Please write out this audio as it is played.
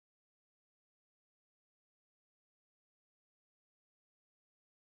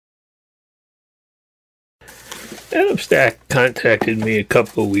Atomstack contacted me a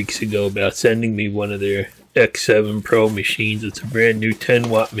couple of weeks ago about sending me one of their X7 Pro machines. It's a brand new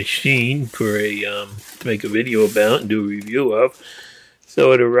 10-watt machine for to make a video about and do a review of.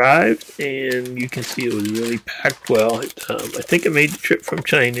 So it arrived, and you can see it was really packed well. I think it made the trip from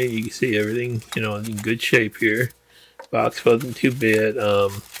China. You can see everything, is in good shape here. Box wasn't too bad.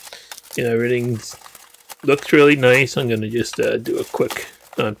 Everything looks really nice. I'm going to just do a quick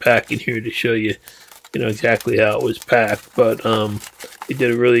unpacking here to show you, exactly how it was packed. But they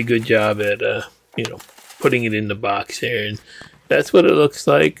did a really good job at, putting it in the box here, and that's what it looks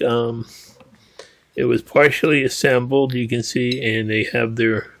like. It was partially assembled, you can see, and they have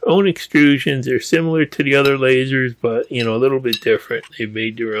their own extrusions. They're similar to the other lasers, but a little bit different. They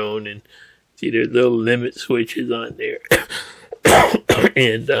made their own, and see there's little limit switches on there.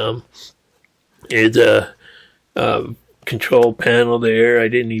 And there's a control panel there. I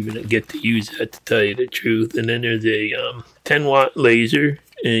didn't even get to use that, to tell you the truth. And then there's a 10-watt laser,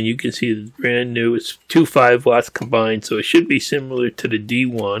 and you can see it's brand new. It's 2 5-watts combined, so it should be similar to the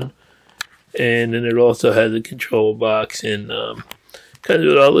D1. And then it also has a control box and kind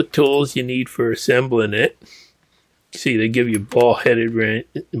of all the tools you need for assembling it. See, they give you ball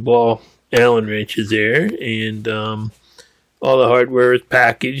Allen wrenches there, and all the hardware is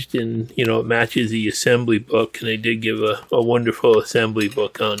packaged, and it matches the assembly book, and they did give a wonderful assembly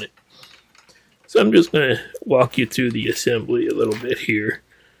book on it. So I'm just going to walk you through the assembly a little bit here.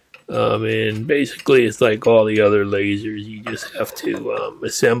 And basically it's like all the other lasers. You just have to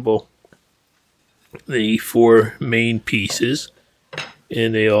assemble the 4 main pieces,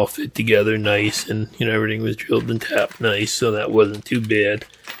 and they all fit together nice, and everything was drilled and tapped nice, so that wasn't too bad.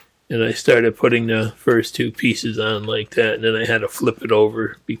 And I started putting the first 2 pieces on like that, and then I had to flip it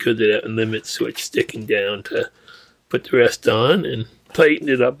over because of that limit switch sticking down to put the rest on, and tightened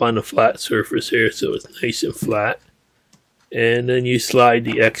it up on the flat surface here so it's nice and flat. And then you slide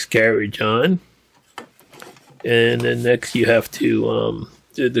the X carriage on, and then next you have to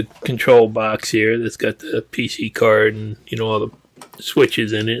the control box here that's got the PC card and all the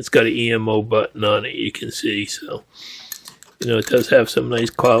switches in it. It's got an EMO button on it, you can see. So it does have some nice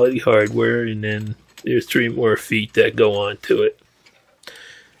quality hardware, and then there's 3 more feet that go onto it.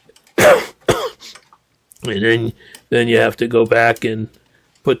 And then you have to go back and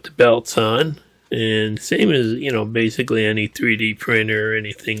put the belts on, and same as basically any 3D printer or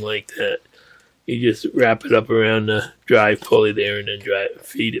anything like that. You just wrap it up around the drive pulley there, and then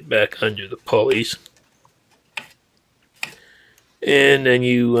feed it back under the pulleys. And then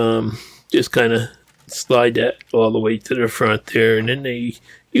you just kind of slide that all the way to the front there, and then they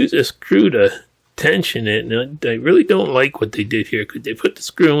use a screw to tension it. And I really don't like what they did here, because they put the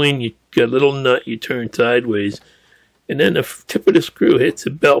screw in, you got a little nut you turn sideways, and then the tip of the screw hits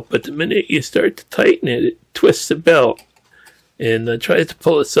the belt, but the minute you start to tighten it, it twists the belt and tries to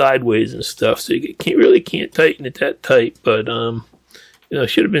pull it sideways and stuff, so you really can't tighten it that tight. But it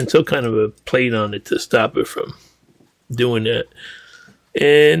should have been some kind of a plate on it to stop it from doing that.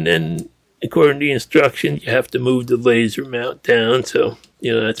 And then according to the instructions, you have to move the laser mount down, so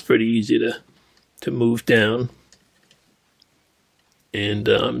that's pretty easy to move down. And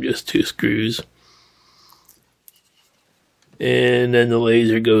just 2 screws, and then the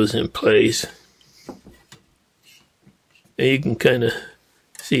laser goes in place. And you can kind of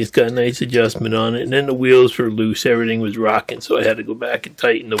see it's got a nice adjustment on it. And then the wheels were loose, everything was rocking, so I had to go back and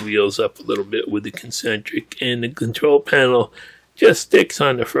tighten the wheels up a little bit with the concentric. And the control panel just sticks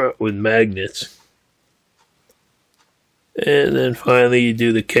on the front with magnets. And then finally you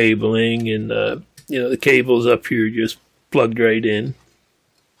do the cabling, and the cables up here just plugged right in.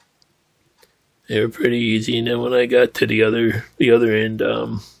 They were pretty easy. And then when I got to the other end,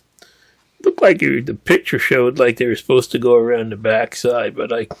 looked like the picture showed like they were supposed to go around the back side,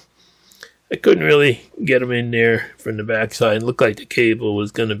 but I couldn't really get them in there from the back side. It looked like the cable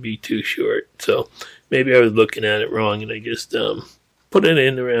was going to be too short, so maybe I was looking at it wrong, and I just put it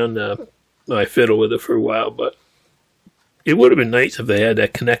in around I fiddled with it for a while. But it would have been nice if they had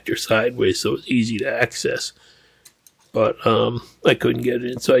that connector sideways so it was easy to access, but I couldn't get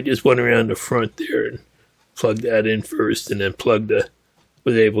it in, so I just went around the front there and plugged that in first, and then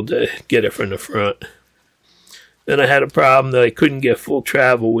was able to get it from the front. Then I had a problem that I couldn't get full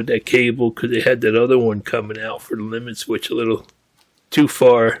travel with that cable, because they had that other one coming out for the limit switch a little too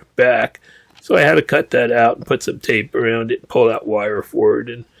far back. So I had to cut that out and put some tape around it and pull that wire forward.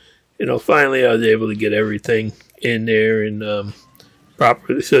 And finally I was able to get everything in there and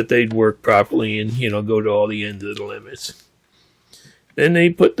properly, so that they'd work properly and go to all the ends of the limits. Then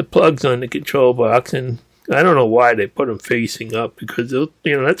they put the plugs on the control box, and I don't know why they put them facing up, because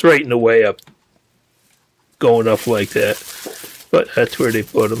that's right in the way up going up like that. But that's where they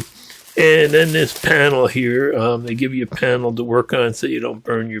put them. And then this panel here, they give you a panel to work on so you don't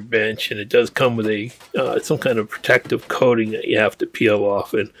burn your bench, and it does come with a some kind of protective coating that you have to peel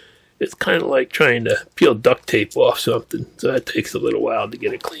off, and it's kind of like trying to peel duct tape off something, so that takes a little while to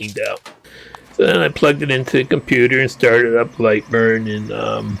get it cleaned out. So then I plugged it into the computer and started up Lightburn,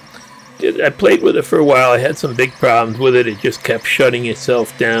 and I played with it for a while. I had some big problems with it. It just kept shutting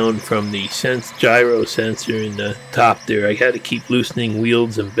itself down from the gyro sensor in the top there. I had to keep loosening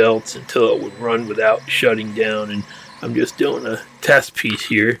wheels and belts until it would run without shutting down. And I'm just doing a test piece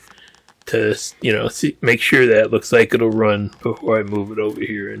here to, make sure that it looks like it'll run before I move it over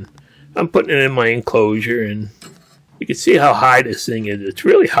here. And I'm putting it in my enclosure, and you can see how high this thing is. It's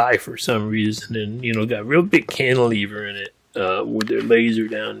really high for some reason, and got a real big cantilever in it. With their laser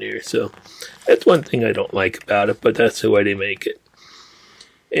down there, so that's one thing I don't like about it, but that's the way they make it.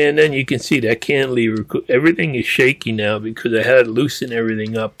 And then you can see that cantilever, everything is shaky now because I had to loosen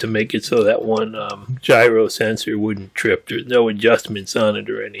everything up to make it so that one gyro sensor wouldn't trip. There's no adjustments on it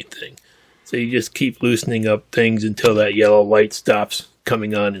or anything, so you just keep loosening up things until that yellow light stops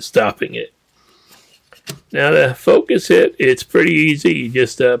coming on and stopping it. Now to focus it, it's pretty easy. You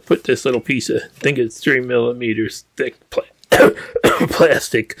just put this little piece of, I think it's 3 millimeters thick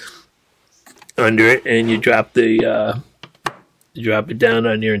plastic under it, and you drop the drop it down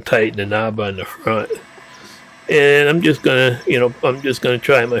on there and tighten the knob on the front. And I'm just gonna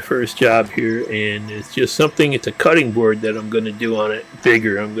try my first job here, and it's just something. It's a cutting board that I'm gonna do on it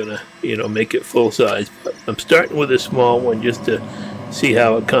bigger. I'm gonna make it full size, but I'm starting with a small one just to see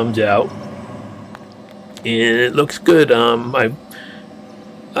how it comes out. And it looks good.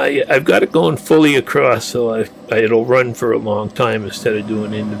 I've got it going fully across, so it'll run for a long time instead of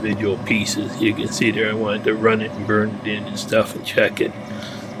doing individual pieces. You can see there I wanted to run it and burn it in and stuff and check it.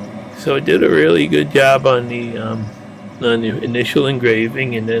 So I did a really good job on the initial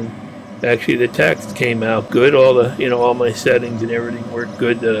engraving, and then actually the text came out good. All the all my settings and everything worked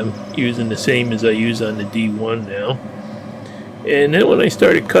good. That I'm using the same as I use on the D1 now. And then when I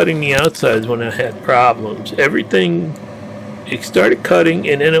started cutting the outsides, when I had problems, it started cutting,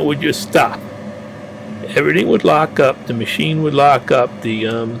 and then it would just stop. Everything would lock up. The machine would lock up.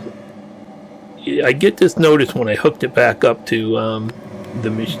 I get this notice when I hooked it back up to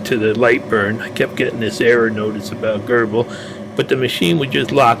the Lightburn. I kept getting this error notice about Gerbil, but the machine would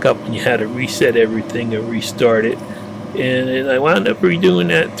just lock up, and you had to reset everything and restart it. And I wound up redoing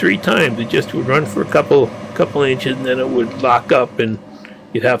that 3 times. It just would run for a couple inches, and then it would lock up, and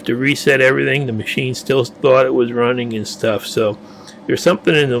you'd have to reset everything. The machine still thought it was running and stuff. So there's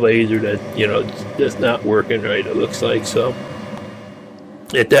something in the laser that that's not working right, it looks like. So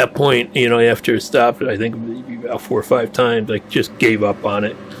at that point, after it stopped, I think maybe about 4 or 5 times, I just gave up on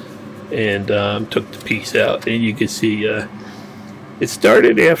it and took the piece out. And you can see it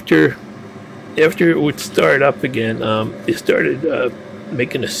started after it would start up again. It started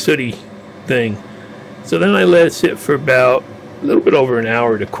making a sooty thing. So then I let it sit for about a little bit over an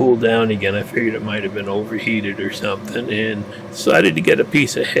hour to cool down again. I figured it might have been overheated or something, and decided to get a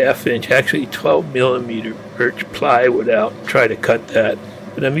piece of 1/2 inch, actually 12 millimeter birch plywood out, try to cut that.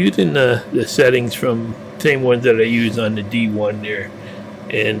 But I'm using the settings from the same ones that I use on the D1 there.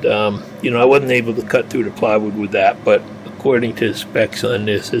 And I wasn't able to cut through the plywood with that, but according to the specs on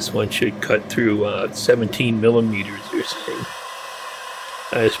this one should cut through 17 millimeters, they're saying.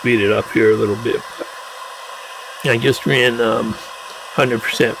 I speed it up here a little bit. I just ran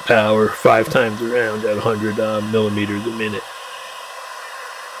 100% power 5 times around at 100 millimeters a minute.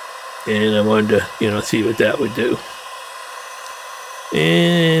 And I wanted to, see what that would do.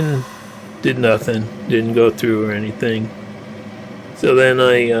 And did nothing. Didn't go through or anything. So then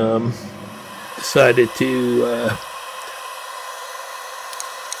I decided to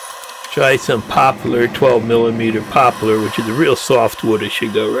try some poplar, 12 millimeter poplar, which is a real soft wood. It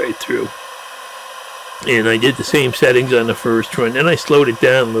should go right through. And I did the same settings on the first run. Then I slowed it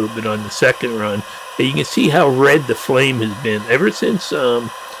down a little bit on the second run. And you can see how red the flame has been. Ever since the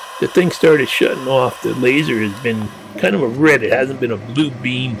thing started shutting off, the laser has been kind of a red. It hasn't been a blue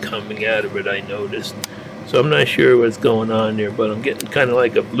beam coming out of it, I noticed. So I'm not sure what's going on there, but I'm getting kind of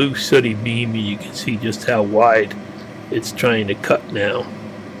like a blue sooty beam, and you can see just how wide it's trying to cut now.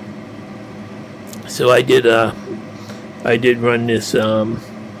 So I did run this.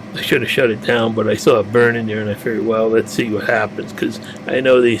 I should have shut it down, but I saw it burning there, and I figured, well, let's see what happens, because I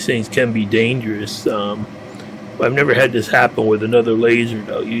know these things can be dangerous. I've never had this happen with another laser,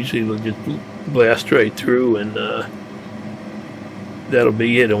 though. Usually they'll just blast right through, and that'll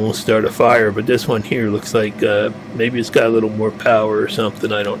be it. It won't start a fire. But this one here looks like maybe it's got a little more power or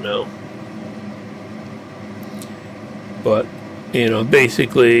something. I don't know. But, you know,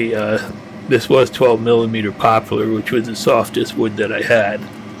 basically, this was 12mm poplar, which was the softest wood that I had.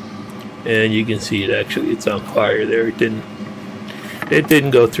 And you can see it actually, it's on fire there. It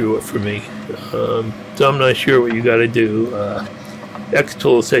didn't go through it for me. So I'm not sure what you got to do.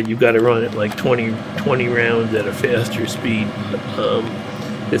 X-Tool said you got to run it like 20 rounds at a faster speed. But,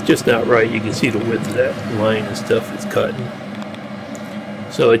 it's just not right. You can see the width of that line and stuff it's cutting.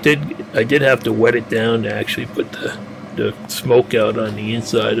 So I did have to wet it down to actually put the smoke out on the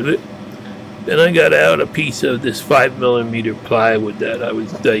inside of it. Then I got out a piece of this 5mm plywood that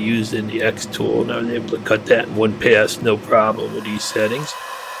I used in the X-Tool, and I was able to cut that in one pass, no problem with these settings.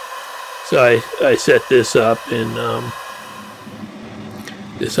 So I set this up and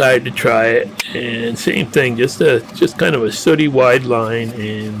decided to try it, and same thing, just kind of a sooty wide line,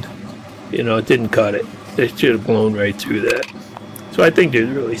 and you know, it didn't cut it. It should have blown right through that. So I think there's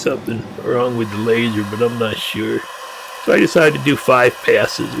really something wrong with the laser, but I'm not sure. So I decided to do 5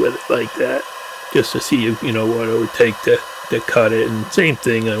 passes with it like that, just to see if, you know, what it would take to cut it. And same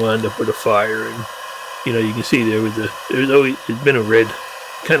thing, I wound up with a fire, and you know, you can see it's been a red,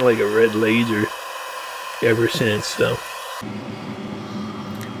 kind of like a red laser ever since. So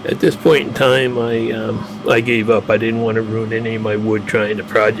at this point in time, I gave up. I didn't want to ruin any of my wood trying the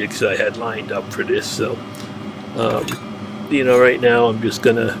projects I had lined up for this. So you know, right now I'm just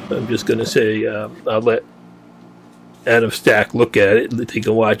gonna say I'll let Atomstack look at it. They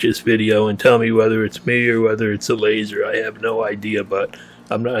can watch this video and tell me whether it's me or whether it's a laser. I have no idea, but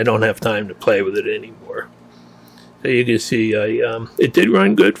I don't have time to play with it anymore. So you can see it did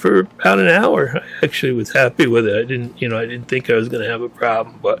run good for about an hour. I actually was happy with it. I didn't think I was going to have a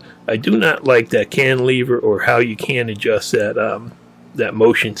problem, but I do not like that cantilever, or how you can adjust that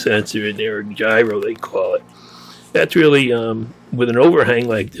motion sensor in there, or gyro they call it. That's really with an overhang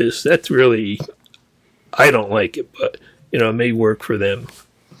like this, that's really, I don't like it, but you know, it may work for them.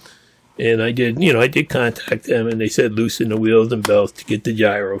 And I did contact them, and they said loosen the wheels and belts to get the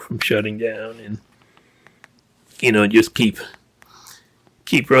gyro from shutting down, and you know, just keep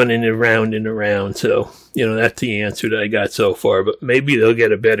running it around and around. So, you know, that's the answer that I got so far, but maybe they'll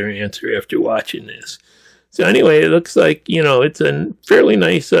get a better answer after watching this. So anyway, it looks like, you know, it's a fairly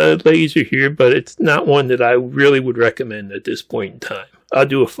nice laser here, but it's not one that I really would recommend at this point in time. I'll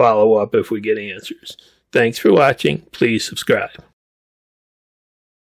do a follow-up if we get answers. Thanks for watching. Please subscribe.